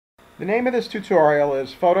The name of this tutorial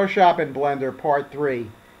is Photoshop and Blender Part 3,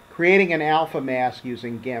 Creating an Alpha Mask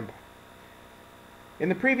using Gimp. In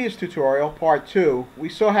the previous tutorial, Part 2, we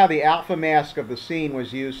saw how the alpha mask of the scene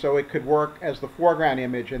was used so it could work as the foreground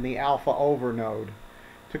image in the AlphaOver node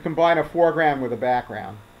to combine a foreground with a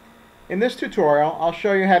background. In this tutorial, I'll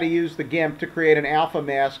show you how to use the Gimp to create an alpha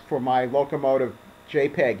mask for my locomotive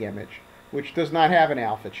JPEG image, which does not have an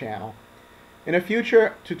alpha channel. In a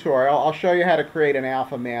future tutorial, I'll show you how to create an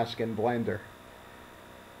alpha mask in Blender.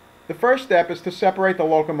 The first step is to separate the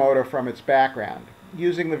locomotive from its background,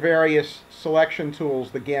 using the various selection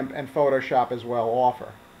tools the Gimp and Photoshop as well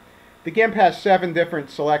offer. The Gimp has 7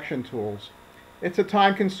 different selection tools. It's a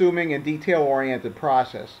time-consuming and detail-oriented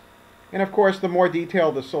process. And of course, the more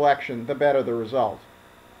detailed the selection, the better the result.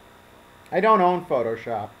 I don't own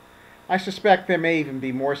Photoshop. I suspect there may even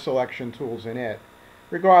be more selection tools in it.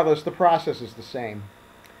 Regardless, the process is the same.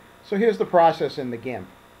 So here's the process in the Gimp.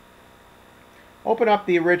 Open up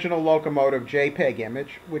the original locomotive JPEG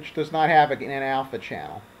image, which does not have an alpha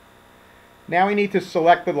channel. Now we need to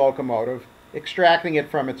select the locomotive, extracting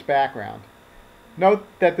it from its background. Note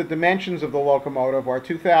that the dimensions of the locomotive are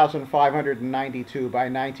 2,592 by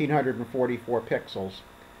 1,944 pixels.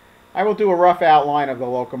 I will do a rough outline of the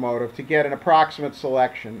locomotive to get an approximate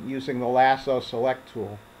selection using the lasso select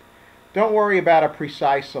tool. Don't worry about a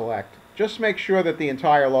precise select. Just make sure that the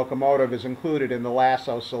entire locomotive is included in the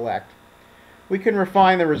lasso select. We can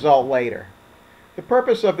refine the result later. The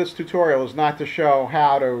purpose of this tutorial is not to show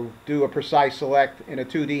how to do a precise select in a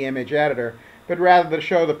 2D image editor, but rather to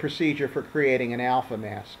show the procedure for creating an alpha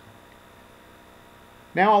mask.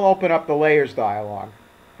 Now I'll open up the Layers dialog.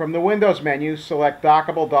 From the Windows menu, select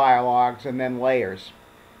Dockable Dialogs and then Layers.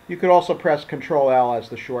 You could also press Ctrl-L as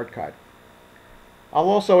the shortcut. I'll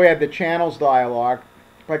also add the Channels dialog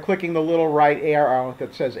by clicking the little right arrow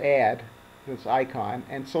that says Add, this icon,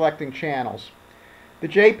 and selecting Channels. The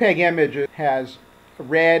JPEG image has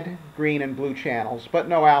red, green, and blue channels, but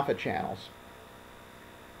no alpha channels.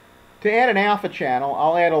 To add an alpha channel,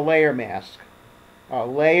 I'll add a layer mask.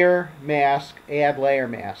 Layer, Mask, Add Layer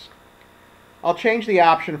Mask. I'll change the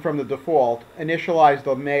option from the default, Initialize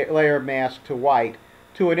the layer mask to white,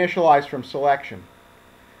 to Initialize from Selection.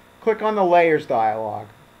 Click on the Layers dialog.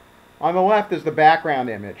 On the left is the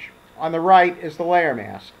background image. On the right is the layer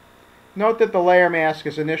mask. Note that the layer mask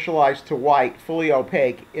is initialized to white, fully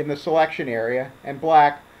opaque, in the selection area, and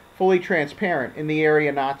black, fully transparent, in the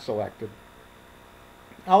area not selected.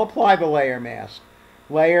 I'll apply the layer mask.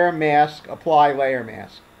 Layer, Mask, Apply Layer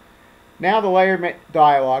Mask. Now the layer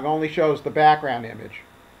dialog only shows the background image.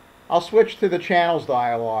 I'll switch to the Channels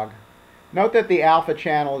dialog. Note that the alpha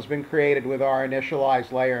channel has been created with our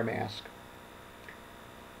initialized layer mask.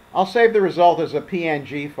 I'll save the result as a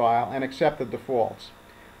PNG file and accept the defaults.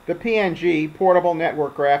 The PNG, Portable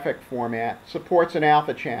Network Graphic Format, supports an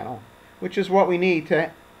alpha channel, which is what we need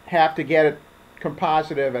to have to get it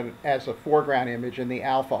composited as a foreground image in the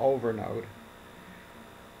AlphaOver node.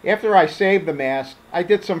 After I saved the mask, I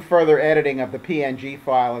did some further editing of the PNG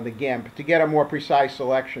file in the Gimp to get a more precise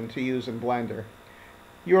selection to use in Blender.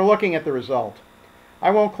 You are looking at the result.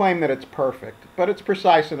 I won't claim that it's perfect, but it's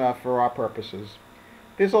precise enough for our purposes.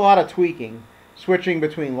 There's a lot of tweaking, switching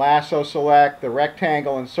between lasso select, the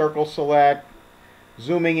rectangle and circle select,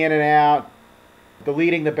 zooming in and out,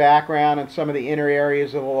 deleting the background and some of the inner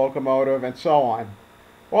areas of the locomotive, and so on.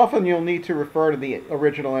 Often you'll need to refer to the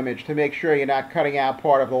original image to make sure you're not cutting out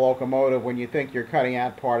part of the locomotive when you think you're cutting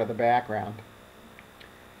out part of the background.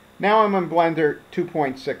 Now I'm in Blender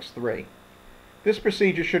 2.63. This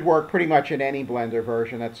procedure should work pretty much in any Blender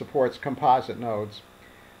version that supports composite nodes.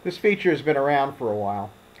 This feature has been around for a while.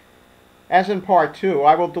 As in Part 2,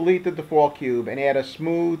 I will delete the default cube and add a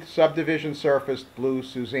smooth subdivision surface blue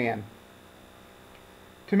Suzanne.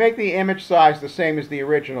 To make the image size the same as the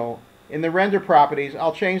original, in the render properties,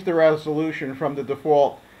 I'll change the resolution from the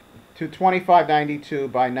default to 2592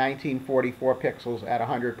 by 1944 pixels at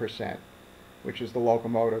 100%, which is the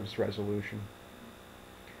locomotive's resolution.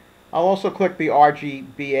 I'll also click the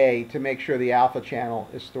RGBA to make sure the alpha channel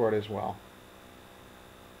is stored as well.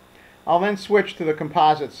 I'll then switch to the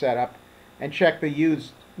composite setup and check the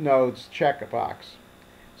Use Nodes checkbox.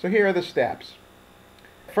 So here are the steps.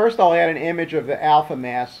 First, I'll add an image of the alpha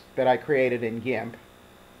mask that I created in Gimp.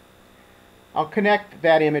 I'll connect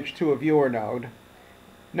that image to a viewer node.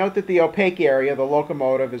 Note that the opaque area of the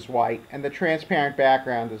locomotive is white and the transparent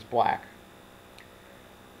background is black.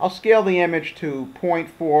 I'll scale the image to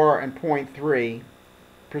 0.4 and 0.3,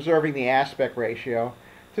 preserving the aspect ratio,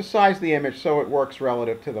 to size the image so it works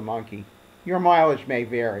relative to the monkey. Your mileage may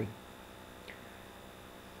vary.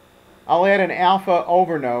 I'll add an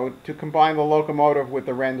AlphaOver node to combine the locomotive with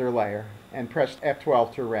the render layer and press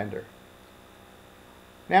F12 to render.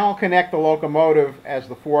 Now I'll connect the locomotive as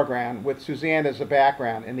the foreground with Suzanne as the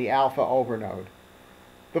background in the AlphaOver node.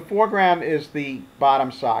 The foreground is the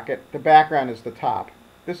bottom socket, the background is the top.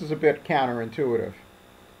 This is a bit counterintuitive.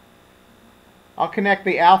 I'll connect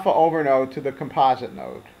the AlphaOver node to the composite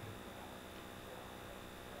node.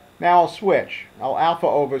 Now I'll switch. I'll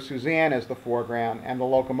AlphaOver Suzanne as the foreground and the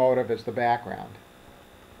locomotive as the background.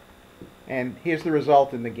 And here's the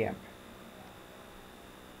result in the Gimp.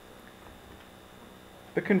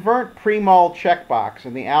 The Convert Pre-Mold checkbox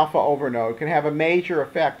in the AlphaOver node can have a major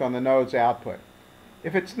effect on the node's output.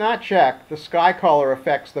 If it's not checked, the sky color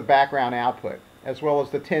affects the background output, as well as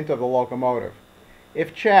the tint of the locomotive.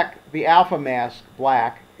 If checked, the alpha mask,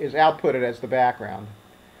 black, is outputted as the background.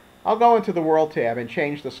 I'll go into the World tab and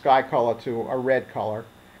change the sky color to a red color,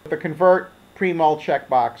 with the Convert Pre-Mold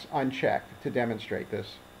checkbox unchecked to demonstrate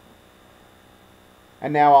this.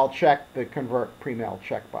 And now I'll check the Convert Pre-Mold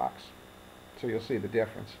checkbox, so you'll see the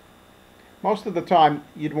difference. Most of the time,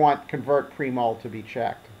 you'd want Convert Pre-Mold to be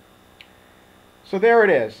checked. So there it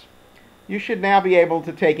is. You should now be able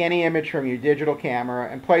to take any image from your digital camera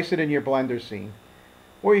and place it in your Blender scene.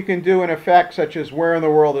 Or you can do an effect such as Where in the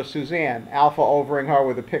World is Suzanne, AlphaOvering her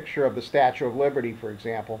with a picture of the Statue of Liberty, for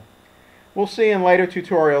example. We'll see in later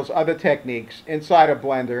tutorials other techniques inside of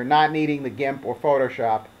Blender not needing the Gimp or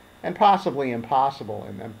Photoshop, and possibly impossible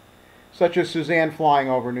in them, such as Suzanne flying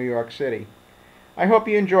over New York City. I hope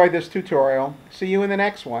you enjoyed this tutorial. See you in the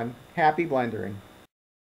next one. Happy Blendering.